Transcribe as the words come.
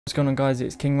What's going on guys,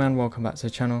 it's Kingman, welcome back to the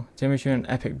channel. Today we're showing an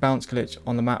epic bounce glitch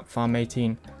on the map Farm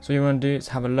 18. So what you want to do is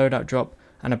have a loadout drop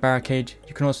and a barricade.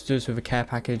 You can also do this with a care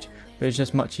package, but it's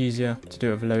just much easier to do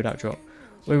it with a loadout drop.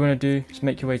 What you want to do is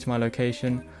make your way to my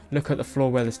location, look at the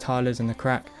floor where this tile is in the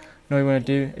crack. And all you want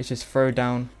to do is just throw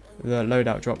down the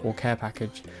loadout drop or care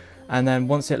package. And then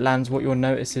once it lands, what you'll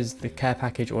notice is the care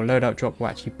package or loadout drop will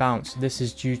actually bounce. This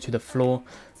is due to the floor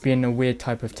being a weird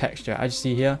type of texture. As you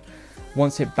see here,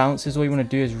 once it bounces, all you want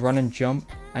to do is run and jump,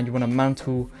 and you want to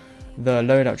mantle the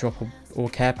loadout drop or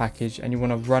care package, and you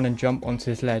want to run and jump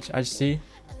onto this ledge. As you see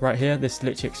right here, this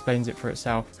literally explains it for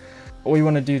itself. All you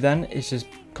want to do then is just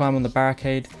climb on the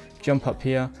barricade, jump up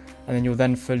here, and then you're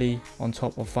then fully on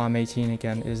top of Farm 18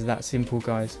 again. It's that simple,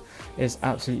 guys. It's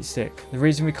absolutely sick. The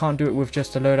reason we can't do it with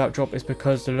just a loadout drop is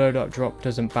because the loadout drop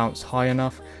doesn't bounce high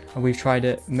enough, and we've tried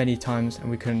it many times and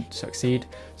we couldn't succeed.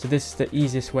 So this is the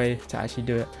easiest way to actually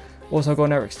do it. Also, I've got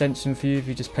another extension for you. If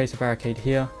you just place a barricade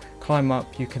here, climb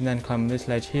up, you can then climb on this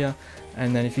ledge here,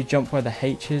 and then if you jump where the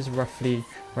H is, roughly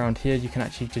around here, you can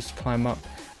actually just climb up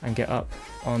and get up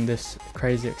on this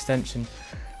crazy extension.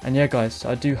 And yeah guys,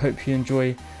 so I do hope you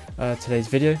enjoy today's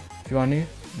video. If you are new,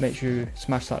 make sure you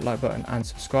smash that like button and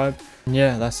subscribe. And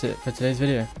yeah, that's it for today's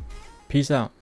video. Peace out.